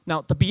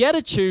Now, the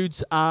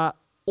Beatitudes are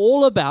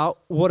all about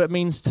what it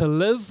means to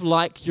live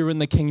like you're in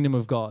the kingdom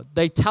of God.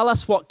 They tell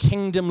us what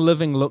kingdom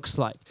living looks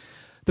like.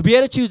 The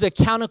Beatitudes are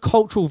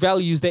countercultural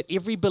values that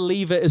every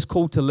believer is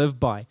called to live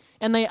by.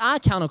 And they are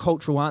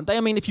countercultural, aren't they? I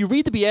mean, if you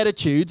read the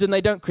Beatitudes and they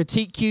don't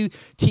critique you,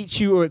 teach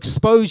you, or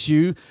expose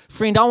you,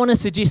 friend, I want to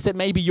suggest that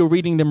maybe you're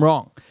reading them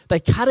wrong. They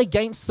cut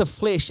against the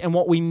flesh and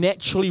what we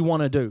naturally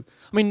want to do.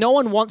 I mean, no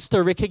one wants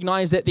to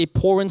recognize that they're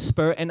poor in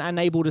spirit and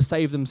unable to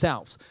save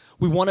themselves.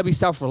 We want to be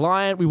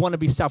self-reliant. We want to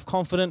be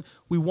self-confident.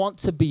 We want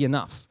to be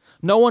enough.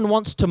 No one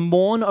wants to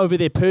mourn over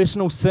their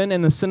personal sin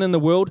and the sin in the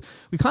world.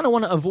 We kind of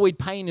want to avoid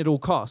pain at all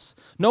costs.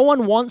 No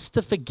one wants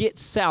to forget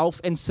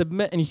self and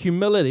submit in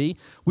humility.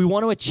 We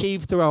want to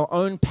achieve through our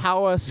own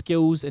power,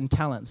 skills, and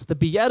talents. The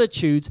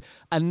Beatitudes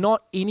are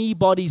not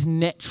anybody's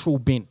natural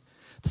bent.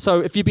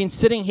 So if you've been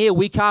sitting here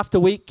week after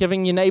week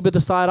giving your neighbor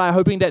the side eye,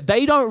 hoping that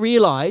they don't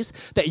realize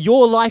that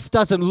your life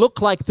doesn't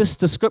look like this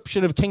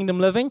description of kingdom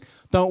living,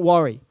 don't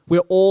worry. We're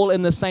all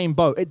in the same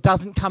boat. It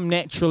doesn't come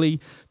naturally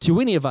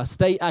to any of us.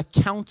 They are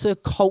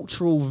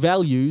countercultural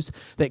values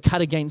that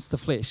cut against the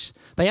flesh.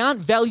 They aren't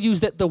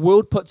values that the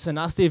world puts in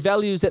us. They're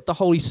values that the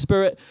Holy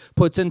Spirit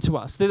puts into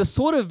us. They're the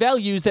sort of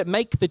values that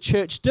make the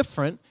church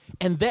different,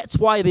 and that's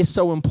why they're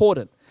so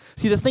important.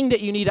 See, the thing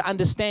that you need to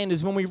understand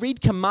is when we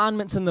read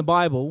commandments in the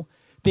Bible,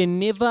 they're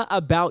never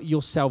about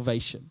your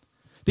salvation.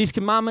 These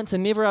commandments are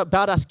never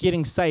about us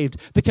getting saved.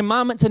 The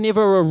commandments are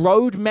never a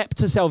roadmap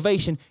to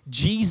salvation.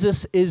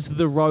 Jesus is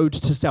the road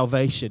to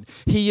salvation.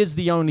 He is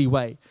the only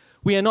way.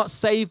 We are not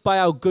saved by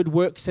our good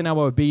works and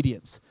our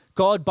obedience.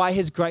 God, by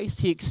His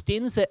grace, He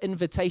extends that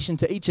invitation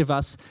to each of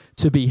us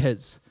to be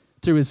His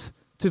through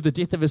the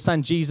death of His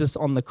Son, Jesus,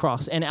 on the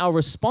cross. And our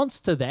response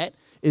to that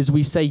is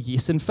we say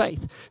yes in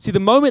faith. See, the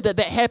moment that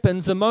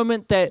happens, the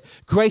moment that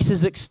grace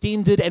is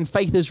extended and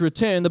faith is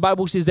returned, the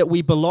Bible says that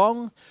we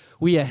belong,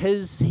 we are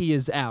His, He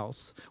is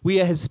ours. We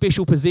are His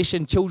special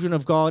possession, children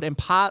of God, and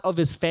part of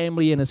His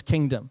family and His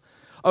kingdom.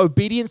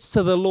 Obedience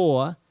to the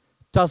law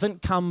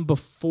doesn't come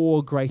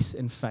before grace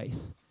and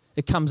faith.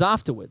 It comes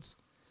afterwards.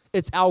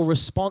 It's our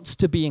response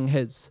to being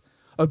His.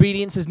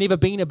 Obedience has never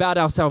been about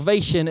our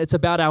salvation. It's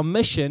about our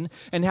mission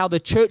and how the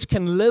church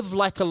can live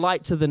like a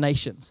light to the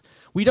nations.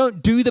 We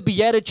don't do the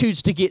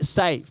Beatitudes to get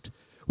saved.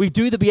 We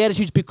do the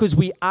Beatitudes because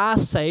we are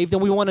saved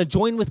and we want to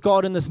join with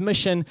God in this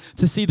mission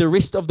to see the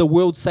rest of the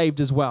world saved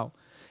as well.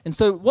 And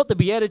so what the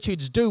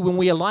Beatitudes do when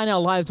we align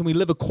our lives and we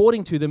live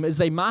according to them is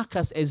they mark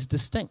us as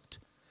distinct.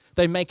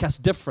 They make us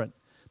different.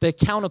 They're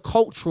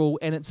countercultural,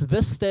 and it's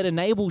this that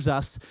enables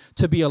us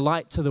to be a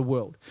light to the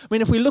world. I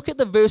mean, if we look at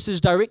the verses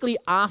directly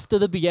after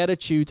the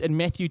Beatitudes in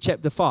Matthew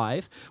chapter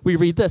 5, we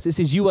read this. It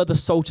says, "You are the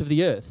salt of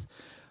the earth.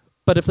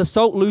 But if the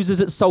salt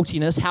loses its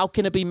saltiness, how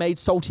can it be made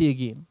salty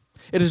again?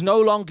 It is no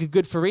longer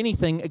good for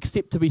anything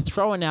except to be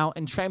thrown out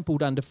and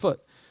trampled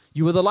underfoot.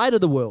 You are the light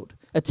of the world.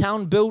 A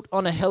town built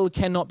on a hill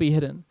cannot be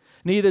hidden.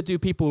 Neither do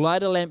people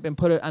light a lamp and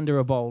put it under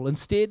a bowl.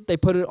 Instead, they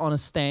put it on a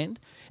stand,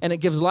 and it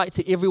gives light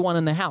to everyone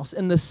in the house.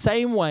 In the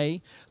same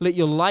way, let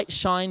your light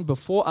shine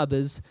before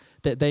others,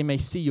 that they may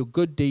see your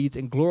good deeds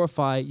and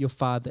glorify your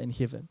Father in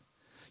heaven."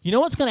 You know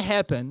what's going to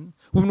happen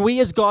when we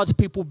as God's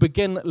people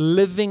begin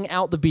living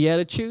out the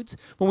Beatitudes?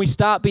 When we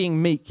start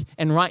being meek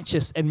and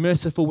righteous and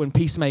merciful and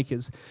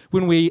peacemakers.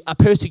 When we are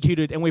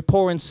persecuted and we're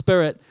poor in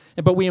spirit,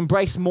 but we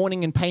embrace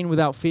mourning and pain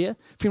without fear.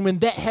 Friend, when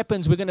that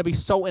happens, we're going to be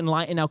salt and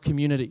light in our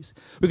communities.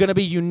 We're going to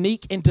be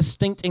unique and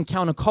distinct and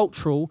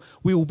countercultural.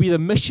 We will be the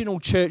missional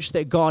church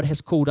that God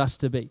has called us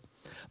to be.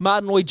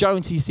 Martin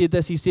Lloyd-Jones, he said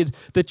this. He said,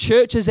 "The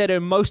church is at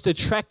her most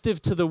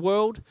attractive to the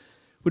world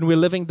when we're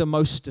living the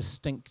most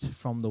distinct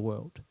from the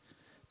world."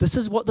 This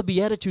is what the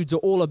Beatitudes are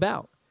all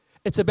about.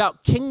 It's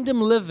about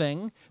kingdom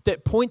living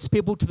that points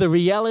people to the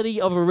reality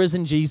of a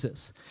risen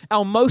Jesus.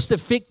 Our most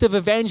effective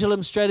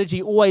evangelism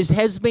strategy always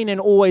has been and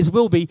always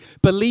will be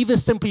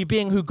believers simply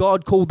being who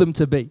God called them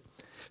to be.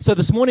 So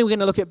this morning we're going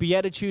to look at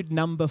Beatitude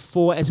number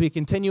 4 as we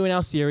continue in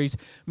our series,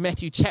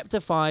 Matthew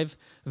chapter 5,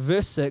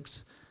 verse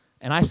 6.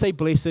 And I say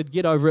blessed,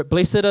 get over it.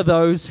 Blessed are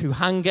those who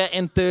hunger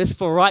and thirst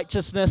for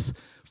righteousness,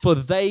 for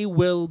they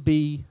will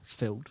be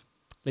filled.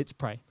 Let's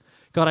pray.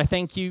 God, I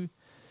thank you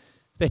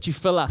that you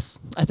fill us.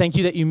 I thank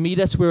you that you meet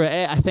us where we're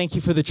at. I thank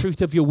you for the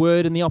truth of your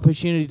word and the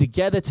opportunity to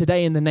gather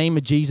today in the name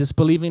of Jesus,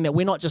 believing that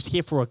we're not just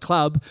here for a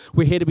club.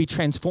 We're here to be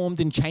transformed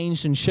and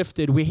changed and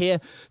shifted. We're here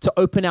to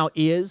open our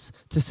ears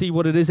to see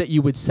what it is that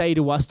you would say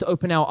to us, to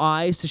open our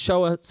eyes to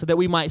show us so that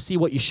we might see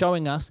what you're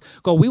showing us.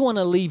 God, we want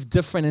to leave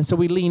different, and so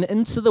we lean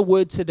into the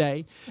word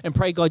today and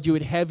pray, God, you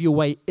would have your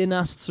way in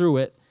us through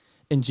it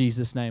in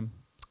Jesus' name.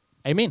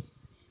 Amen.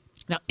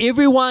 Now,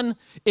 everyone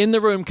in the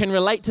room can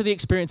relate to the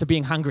experience of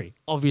being hungry,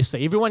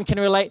 obviously. Everyone can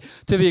relate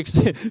to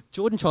the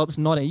Jordan Trollop's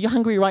nodding. Are you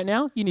hungry right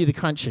now? You need a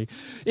crunchy.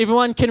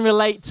 Everyone can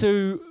relate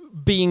to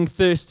being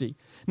thirsty.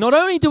 Not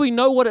only do we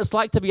know what it's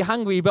like to be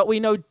hungry, but we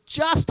know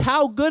just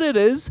how good it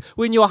is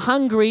when you're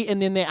hungry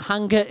and then that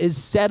hunger is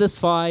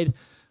satisfied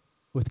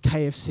with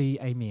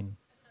KFC, amen,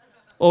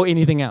 or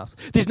anything else.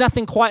 There's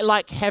nothing quite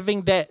like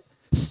having that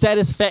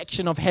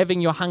satisfaction of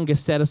having your hunger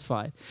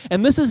satisfied.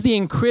 And this is the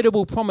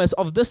incredible promise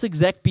of this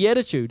exact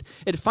beatitude.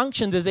 It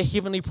functions as a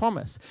heavenly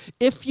promise.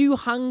 If you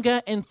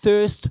hunger and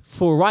thirst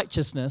for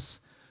righteousness,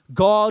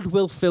 God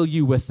will fill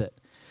you with it.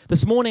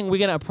 This morning, we're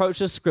going to approach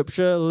this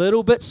scripture a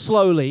little bit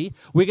slowly.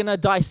 We're going to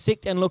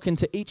dissect and look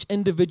into each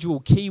individual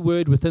key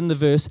word within the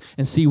verse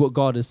and see what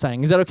God is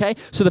saying. Is that okay?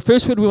 So the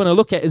first word we want to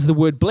look at is the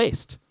word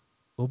blessed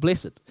or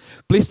blessed.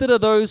 Blessed are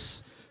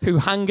those who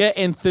hunger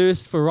and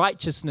thirst for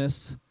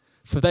righteousness,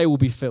 for they will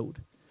be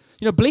filled.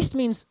 You know, blessed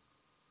means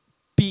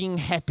being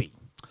happy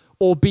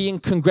or being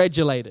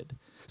congratulated.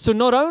 So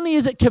not only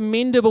is it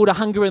commendable to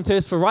hunger and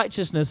thirst for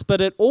righteousness,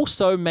 but it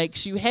also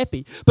makes you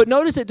happy. But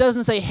notice it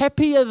doesn't say,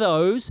 happy are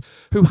those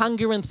who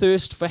hunger and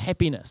thirst for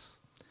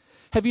happiness.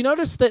 Have you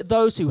noticed that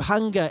those who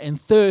hunger and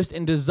thirst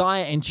and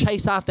desire and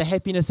chase after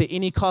happiness at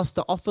any cost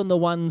are often the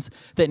ones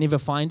that never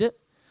find it?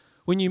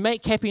 When you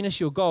make happiness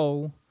your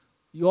goal,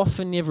 you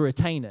often never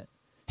attain it.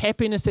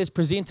 Happiness as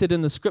presented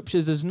in the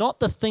scriptures is not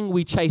the thing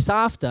we chase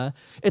after.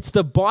 It's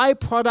the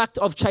byproduct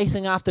of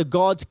chasing after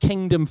God's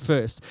kingdom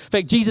first. In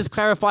fact, Jesus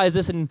clarifies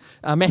this in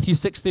Matthew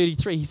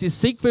 6:33. He says,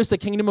 seek first the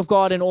kingdom of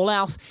God and all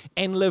else,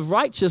 and live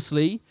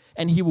righteously,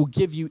 and he will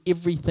give you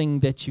everything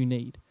that you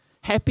need.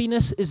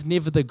 Happiness is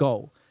never the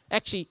goal.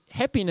 Actually,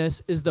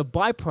 happiness is the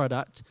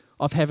byproduct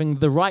of having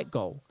the right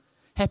goal.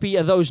 Happy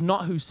are those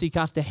not who seek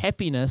after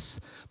happiness,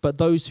 but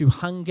those who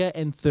hunger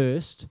and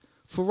thirst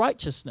for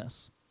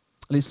righteousness.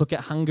 Let's look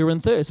at hunger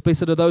and thirst.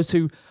 Blessed are those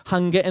who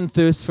hunger and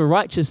thirst for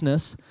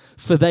righteousness,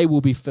 for they will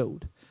be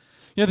filled.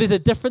 You know, there's a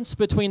difference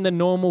between the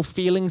normal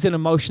feelings and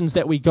emotions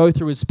that we go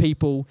through as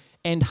people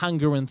and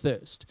hunger and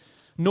thirst.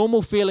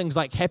 Normal feelings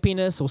like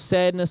happiness or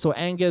sadness or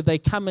anger, they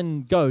come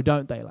and go,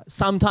 don't they? Like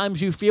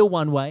sometimes you feel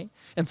one way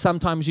and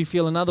sometimes you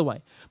feel another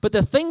way. But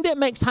the thing that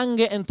makes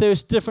hunger and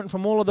thirst different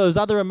from all of those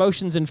other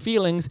emotions and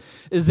feelings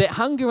is that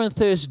hunger and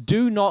thirst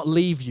do not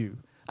leave you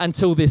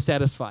until they're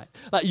satisfied.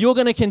 Like you're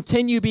going to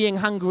continue being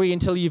hungry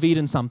until you've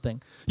eaten something.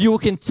 You will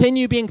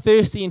continue being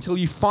thirsty until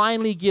you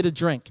finally get a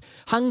drink.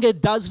 Hunger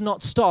does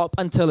not stop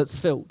until it's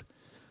filled.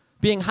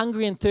 Being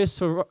hungry and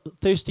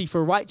thirsty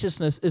for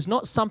righteousness is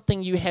not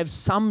something you have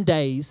some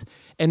days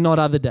and not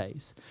other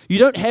days. You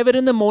don't have it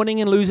in the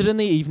morning and lose it in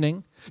the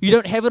evening. You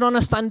don't have it on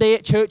a Sunday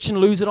at church and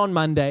lose it on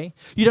Monday.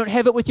 You don't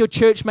have it with your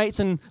church mates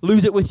and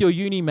lose it with your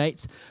uni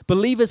mates.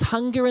 Believers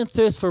hunger and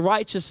thirst for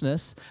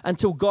righteousness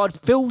until God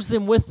fills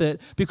them with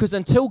it, because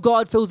until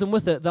God fills them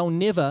with it, they'll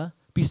never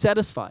be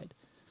satisfied.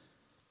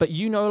 But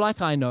you know,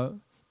 like I know,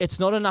 it's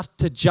not enough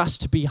to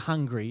just be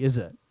hungry, is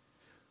it?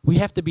 We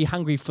have to be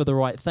hungry for the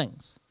right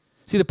things.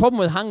 See, the problem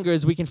with hunger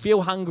is we can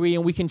feel hungry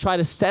and we can try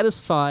to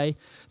satisfy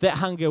that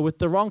hunger with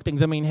the wrong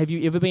things. I mean, have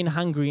you ever been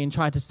hungry and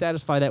tried to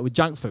satisfy that with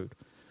junk food?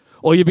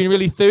 Or you've been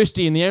really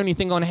thirsty and the only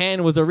thing on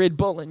hand was a Red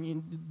Bull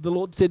and the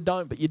Lord said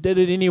don't, but you did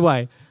it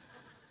anyway.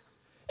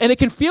 And it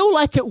can feel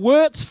like it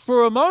worked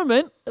for a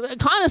moment. It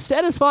kind of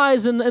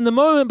satisfies in the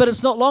moment, but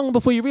it's not long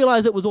before you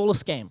realize it was all a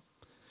scam.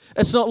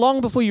 It's not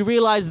long before you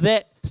realize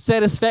that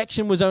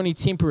satisfaction was only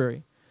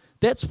temporary.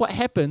 That's what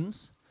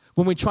happens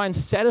when we try and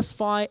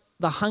satisfy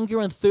the hunger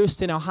and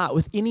thirst in our heart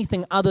with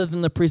anything other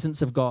than the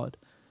presence of God.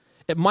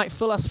 It might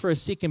fill us for a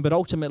second, but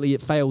ultimately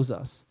it fails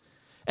us.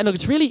 And look,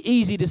 it's really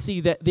easy to see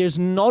that there's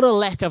not a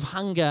lack of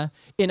hunger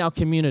in our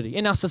community,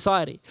 in our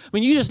society. I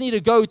mean, you just need to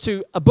go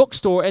to a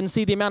bookstore and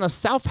see the amount of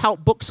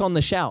self-help books on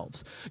the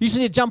shelves. You just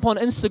need to jump on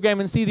Instagram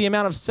and see the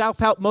amount of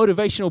self-help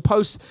motivational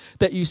posts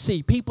that you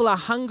see. People are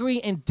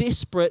hungry and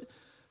desperate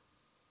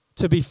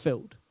to be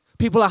filled.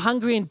 People are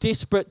hungry and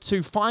desperate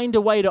to find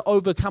a way to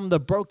overcome the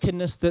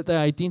brokenness that they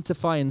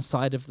identify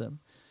inside of them.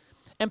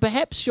 And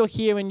perhaps you're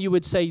here and you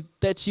would say,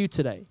 that's you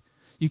today.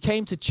 You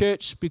came to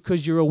church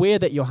because you're aware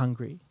that you're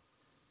hungry.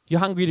 You're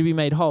hungry to be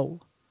made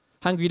whole,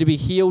 hungry to be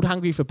healed,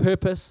 hungry for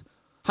purpose,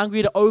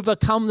 hungry to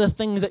overcome the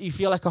things that you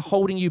feel like are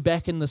holding you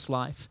back in this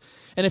life.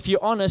 And if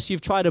you're honest,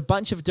 you've tried a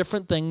bunch of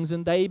different things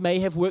and they may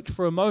have worked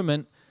for a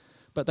moment,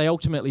 but they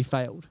ultimately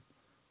failed.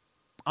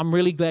 I'm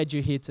really glad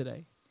you're here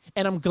today.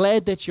 And I'm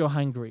glad that you're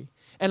hungry.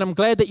 And I'm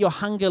glad that your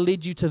hunger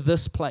led you to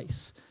this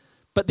place.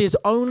 But there's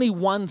only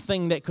one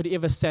thing that could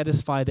ever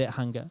satisfy that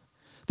hunger.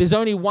 There's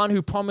only one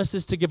who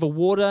promises to give a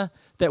water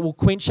that will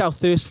quench our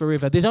thirst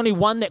forever. There's only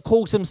one that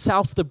calls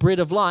himself the bread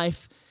of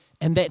life,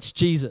 and that's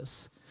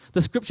Jesus.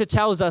 The scripture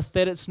tells us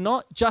that it's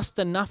not just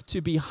enough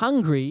to be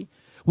hungry.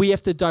 We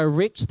have to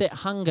direct that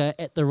hunger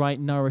at the right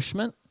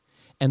nourishment.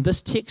 And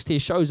this text here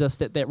shows us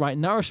that right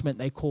nourishment,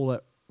 they call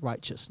it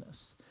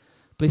righteousness.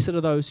 Blessed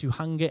are those who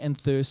hunger and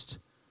thirst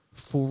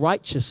for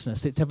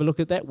righteousness. Let's have a look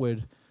at that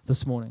word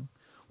this morning.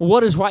 Well,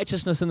 what is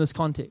righteousness in this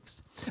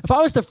context? If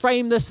I was to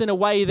frame this in a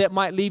way that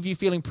might leave you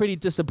feeling pretty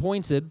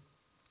disappointed,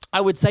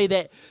 I would say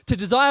that to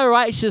desire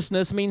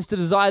righteousness means to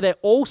desire that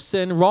all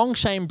sin, wrong,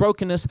 shame,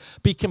 brokenness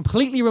be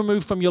completely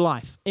removed from your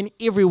life in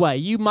every way.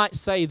 You might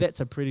say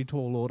that's a pretty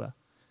tall order.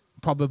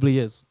 Probably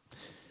is.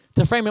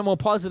 To frame it more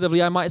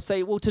positively, I might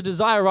say, well, to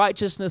desire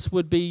righteousness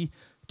would be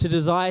to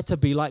desire to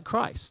be like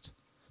Christ.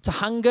 To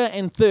hunger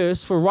and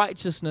thirst for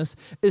righteousness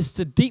is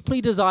to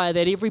deeply desire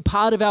that every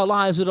part of our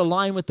lives would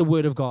align with the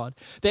Word of God,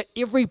 that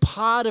every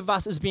part of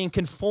us is being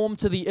conformed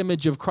to the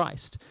image of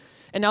Christ.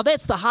 And now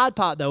that's the hard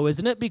part though,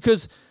 isn't it?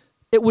 Because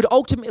it would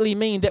ultimately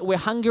mean that we're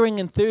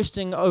hungering and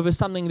thirsting over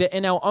something that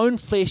in our own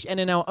flesh and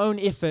in our own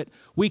effort,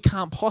 we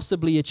can't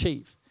possibly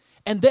achieve.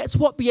 And that's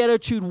what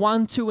Beatitude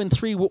 1, 2, and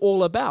 3 were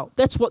all about.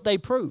 That's what they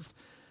prove.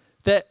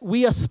 That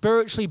we are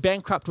spiritually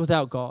bankrupt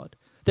without God.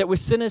 That we're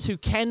sinners who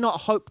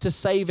cannot hope to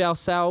save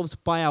ourselves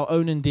by our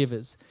own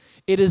endeavors.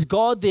 It is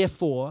God,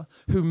 therefore,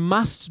 who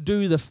must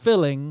do the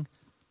filling,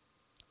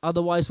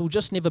 otherwise we'll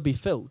just never be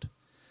filled.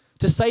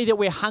 To say that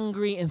we're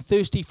hungry and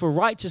thirsty for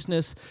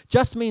righteousness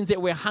just means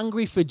that we're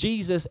hungry for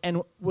Jesus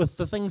and with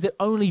the things that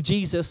only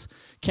Jesus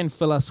can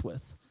fill us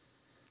with.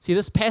 See,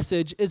 this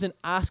passage isn't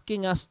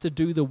asking us to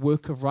do the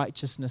work of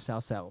righteousness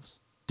ourselves.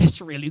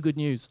 That's really good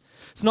news.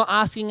 It's not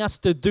asking us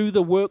to do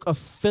the work of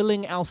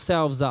filling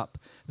ourselves up.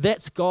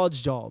 That's God's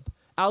job.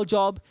 Our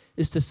job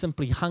is to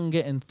simply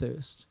hunger and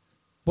thirst.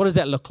 What does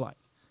that look like?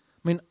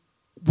 I mean,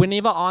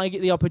 whenever I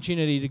get the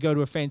opportunity to go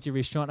to a fancy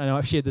restaurant, I know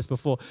I've shared this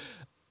before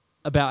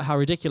about how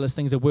ridiculous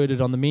things are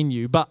worded on the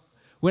menu, but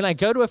when I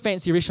go to a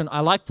fancy restaurant, I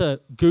like to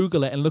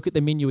Google it and look at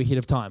the menu ahead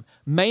of time,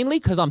 mainly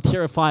because I'm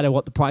terrified of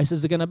what the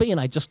prices are going to be and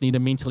I just need to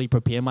mentally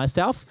prepare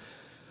myself.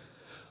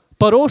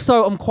 But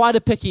also, I'm quite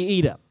a picky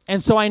eater.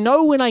 And so I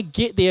know when I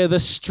get there, the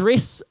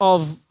stress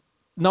of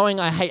knowing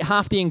I hate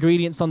half the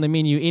ingredients on the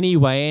menu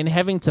anyway and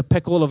having to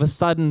pick all of a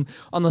sudden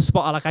on the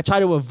spot, like I try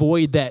to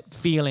avoid that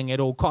feeling at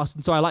all costs.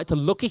 And so I like to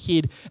look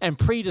ahead and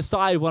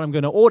pre-decide what I'm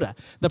going to order.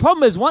 The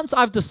problem is once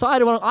I've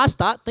decided what I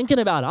start thinking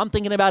about it. I'm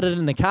thinking about it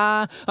in the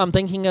car. I'm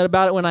thinking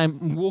about it when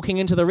I'm walking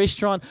into the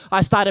restaurant.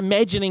 I start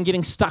imagining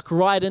getting stuck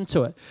right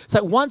into it.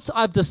 So once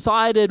I've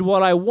decided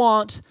what I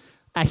want,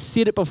 I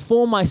set it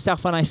before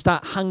myself and I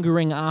start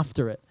hungering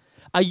after it.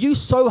 Are you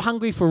so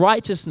hungry for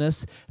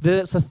righteousness that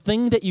it's a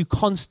thing that you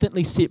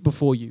constantly set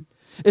before you?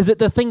 Is it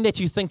the thing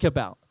that you think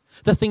about?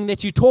 The thing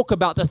that you talk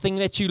about? The thing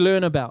that you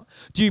learn about?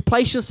 Do you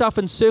place yourself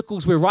in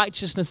circles where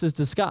righteousness is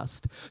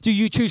discussed? Do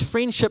you choose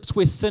friendships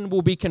where sin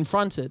will be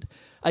confronted?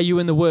 Are you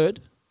in the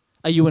Word?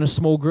 Are you in a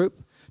small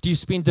group? Do you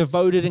spend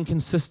devoted and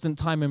consistent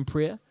time in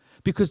prayer?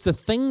 Because the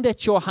thing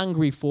that you're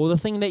hungry for, the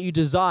thing that you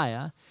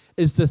desire,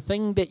 is the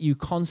thing that you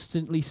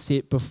constantly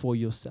set before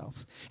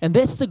yourself. And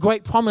that's the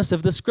great promise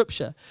of the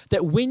scripture,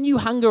 that when you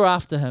hunger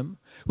after Him,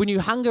 when you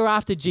hunger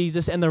after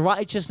Jesus and the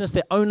righteousness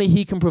that only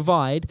He can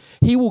provide,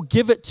 He will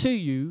give it to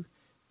you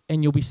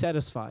and you'll be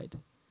satisfied.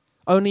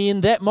 Only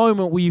in that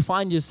moment will you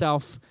find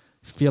yourself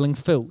feeling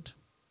filled.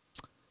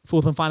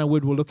 Fourth and final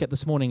word we'll look at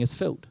this morning is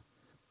filled.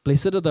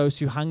 Blessed are those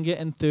who hunger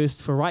and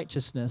thirst for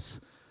righteousness,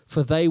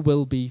 for they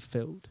will be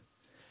filled.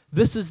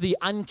 This is the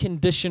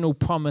unconditional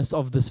promise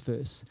of this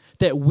verse,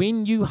 that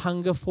when you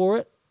hunger for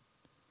it,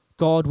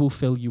 God will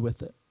fill you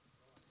with it.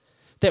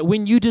 That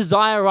when you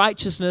desire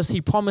righteousness,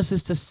 He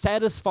promises to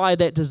satisfy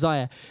that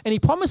desire. And He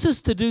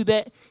promises to do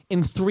that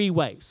in three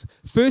ways.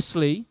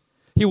 Firstly,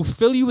 He will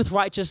fill you with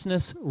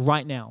righteousness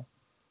right now.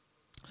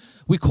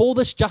 We call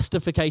this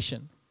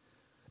justification.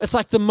 It's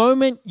like the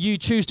moment you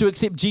choose to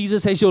accept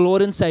Jesus as your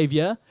Lord and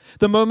Savior,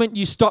 the moment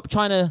you stop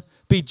trying to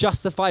be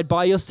justified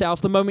by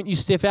yourself, the moment you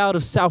step out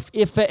of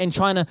self-effort and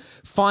trying to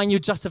find your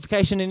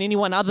justification in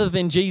anyone other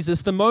than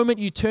Jesus, the moment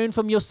you turn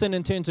from your sin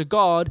and turn to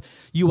God,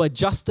 you are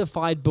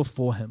justified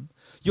before Him.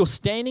 You're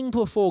standing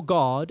before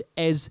God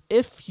as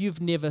if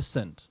you've never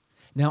sinned.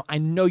 Now, I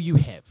know you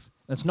have.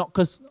 It's not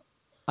because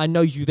I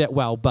know you that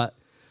well, but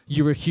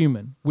you're a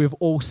human. We've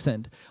all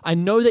sinned. I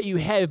know that you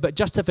have, but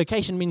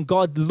justification means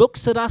God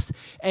looks at us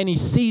and He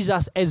sees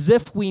us as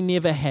if we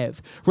never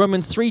have.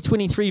 Romans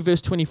 3:23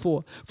 verse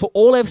 24. For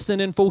all have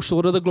sinned and fall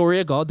short of the glory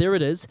of God. There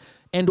it is.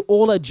 And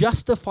all are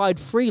justified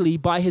freely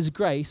by His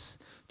grace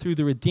through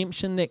the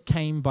redemption that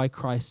came by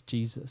Christ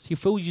Jesus. He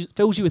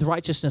fills you with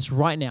righteousness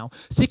right now.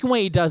 Second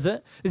way He does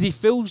it is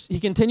He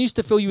continues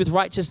to fill you with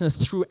righteousness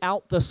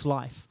throughout this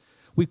life.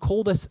 We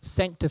call this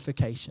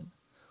sanctification.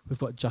 We've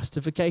got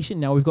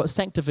justification, now we've got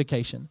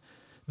sanctification.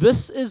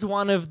 This is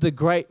one of the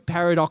great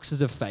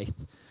paradoxes of faith.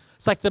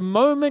 It's like the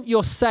moment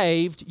you're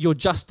saved, you're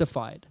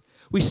justified.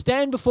 We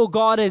stand before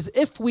God as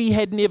if we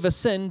had never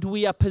sinned.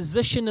 We are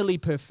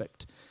positionally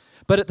perfect.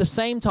 But at the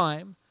same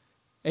time,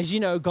 as you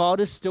know, God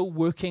is still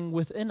working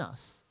within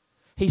us.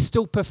 He's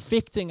still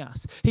perfecting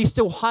us. He's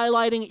still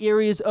highlighting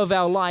areas of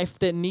our life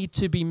that need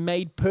to be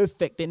made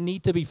perfect, that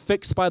need to be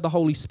fixed by the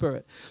Holy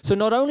Spirit. So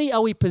not only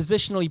are we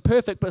positionally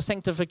perfect, but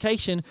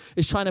sanctification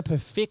is trying to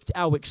perfect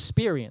our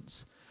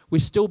experience. We're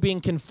still being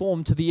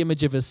conformed to the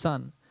image of His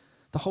Son.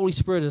 The Holy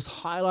Spirit is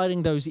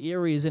highlighting those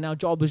areas, and our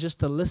job is just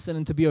to listen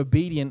and to be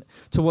obedient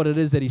to what it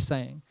is that He's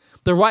saying.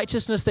 The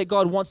righteousness that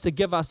God wants to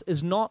give us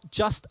is not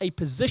just a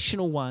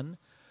positional one,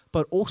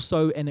 but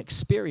also an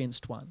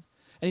experienced one.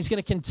 And He's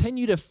going to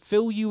continue to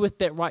fill you with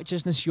that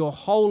righteousness your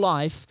whole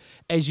life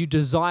as you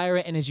desire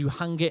it and as you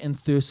hunger and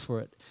thirst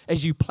for it,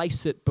 as you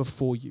place it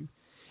before you.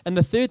 And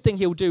the third thing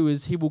He'll do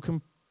is He will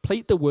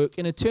complete the work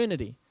in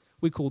eternity.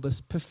 We call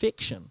this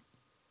perfection.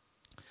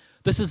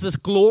 This is this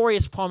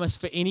glorious promise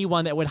for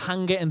anyone that would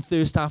hunger and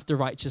thirst after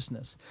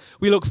righteousness.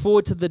 We look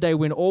forward to the day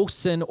when all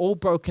sin, all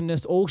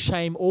brokenness, all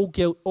shame, all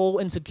guilt, all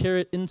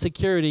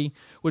insecurity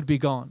would be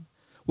gone.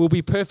 We'll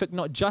be perfect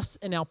not just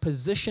in our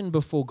position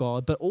before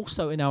God, but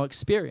also in our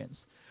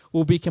experience.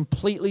 We'll be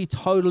completely,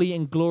 totally,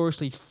 and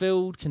gloriously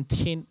filled,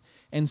 content,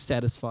 and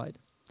satisfied.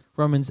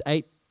 Romans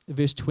 8,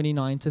 verse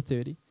 29 to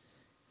 30.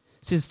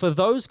 Says, for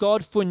those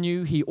God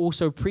foreknew, he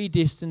also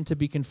predestined to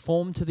be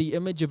conformed to the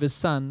image of his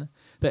Son,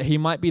 that he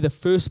might be the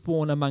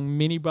firstborn among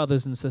many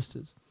brothers and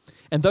sisters.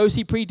 And those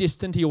he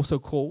predestined, he also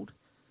called.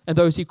 And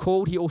those he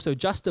called, he also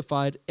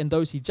justified. And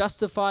those he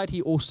justified,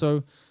 he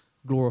also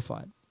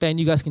glorified. Ben,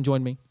 you guys can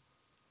join me.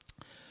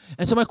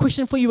 And so my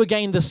question for you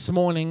again this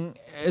morning,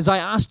 as I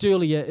asked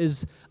earlier,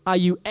 is, are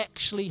you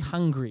actually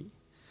hungry?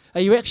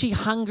 Are you actually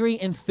hungry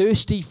and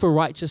thirsty for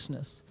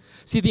righteousness?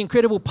 See, the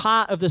incredible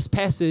part of this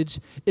passage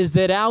is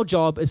that our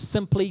job is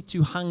simply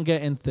to hunger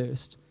and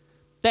thirst.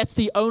 That's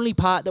the only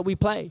part that we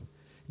play.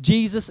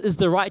 Jesus is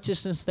the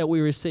righteousness that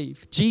we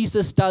receive.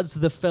 Jesus does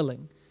the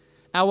filling.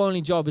 Our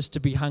only job is to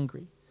be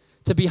hungry.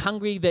 To be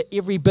hungry that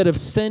every bit of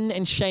sin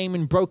and shame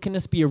and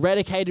brokenness be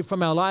eradicated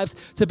from our lives.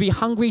 To be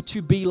hungry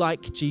to be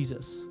like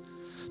Jesus.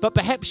 But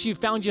perhaps you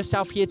found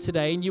yourself here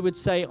today and you would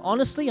say,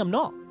 honestly, I'm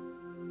not.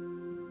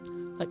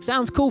 Like,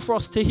 sounds cool,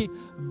 Frosty,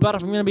 but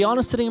if I'm going to be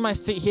honest, sitting in my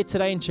seat here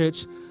today in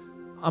church,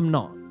 I'm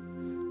not.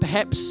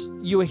 Perhaps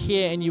you are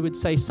here and you would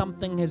say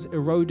something has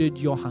eroded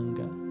your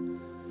hunger.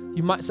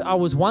 You might say, I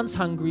was once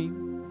hungry,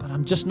 but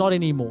I'm just not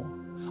anymore.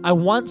 I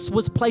once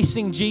was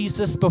placing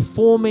Jesus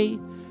before me,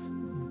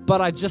 but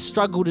I just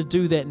struggle to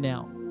do that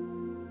now.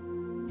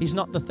 He's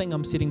not the thing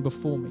I'm setting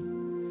before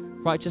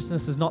me.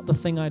 Righteousness is not the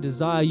thing I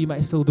desire. You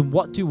may say, well, then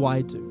what do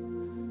I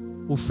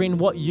do? Well, friend,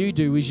 what you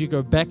do is you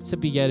go back to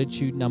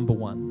Beatitude number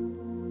 1.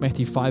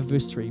 Matthew 5,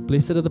 verse 3,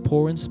 blessed are the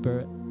poor in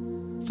spirit,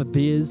 for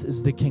theirs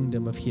is the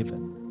kingdom of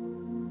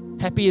heaven.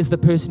 Happy is the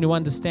person who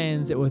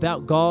understands that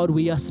without God,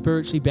 we are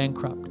spiritually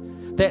bankrupt.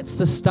 That's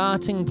the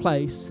starting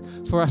place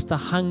for us to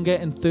hunger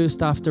and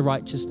thirst after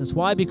righteousness.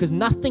 Why? Because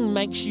nothing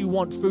makes you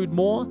want food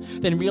more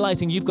than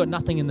realizing you've got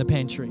nothing in the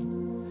pantry.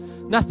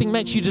 Nothing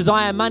makes you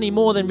desire money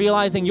more than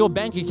realizing your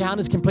bank account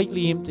is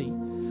completely empty.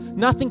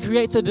 Nothing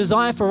creates a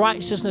desire for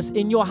righteousness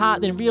in your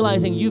heart than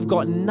realizing you've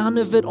got none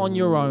of it on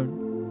your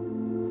own.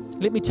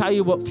 Let me tell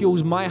you what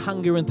fuels my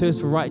hunger and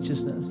thirst for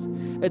righteousness.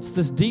 It's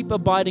this deep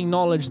abiding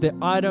knowledge that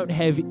I don't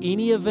have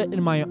any of it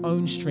in my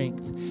own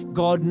strength.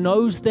 God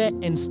knows that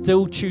and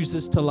still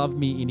chooses to love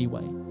me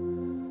anyway.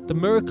 The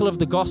miracle of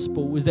the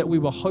gospel is that we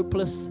were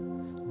hopeless,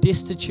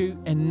 destitute,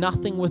 and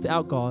nothing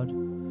without God,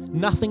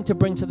 nothing to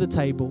bring to the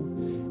table.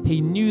 He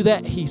knew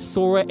that, he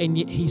saw it, and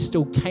yet he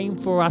still came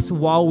for us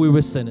while we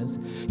were sinners.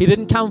 He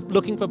didn't come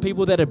looking for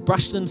people that had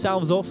brushed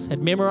themselves off,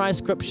 had memorized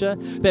scripture,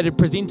 that had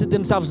presented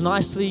themselves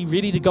nicely,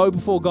 ready to go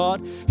before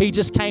God. He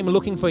just came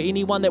looking for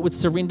anyone that would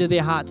surrender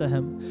their heart to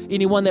him,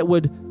 anyone that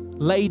would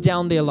lay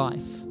down their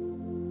life.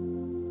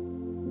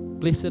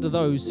 Blessed are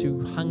those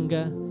who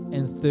hunger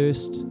and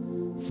thirst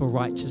for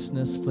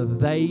righteousness, for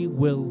they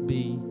will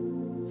be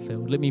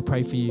filled. Let me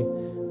pray for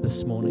you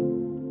this morning.